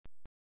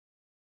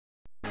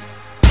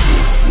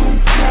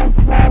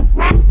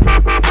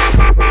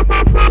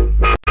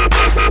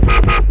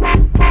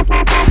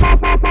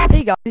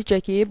Hey guys,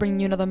 Jake here, bringing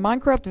you another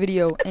Minecraft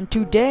video, and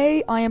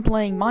today I am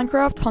playing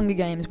Minecraft Hunger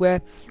Games, where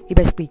we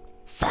basically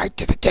fight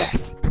to the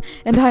death.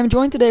 And I'm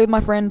joined today with my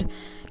friend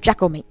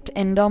Jako, mate.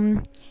 And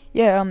are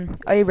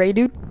you ready,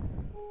 dude?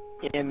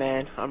 Yeah,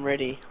 man, I'm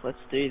ready. Let's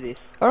do this.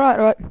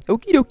 Alright,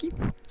 okie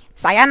dokie.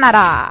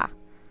 Sayonara!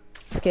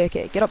 Okay,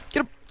 get up,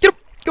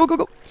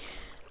 go.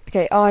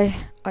 Okay,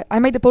 I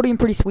made the podium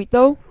pretty sweet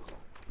though.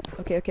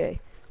 Okay.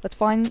 Let's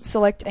find,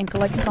 select, and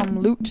collect some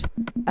loot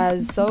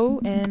as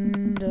so,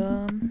 and,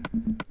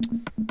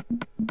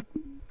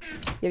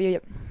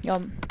 yep.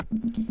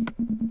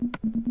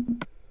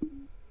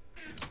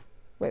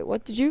 Wait,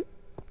 what did you?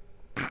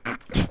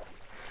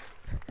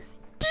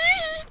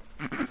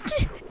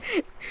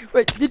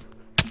 Wait, did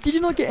you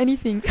not get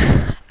anything?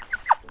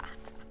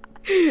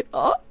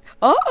 Oh!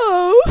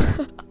 Oh,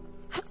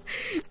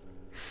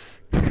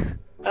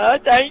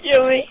 don't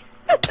kill me!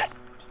 No!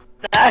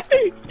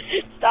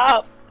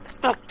 Stop!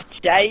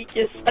 Jake,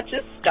 you're such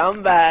a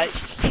scumbag!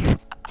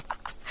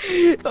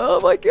 Oh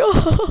my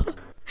god!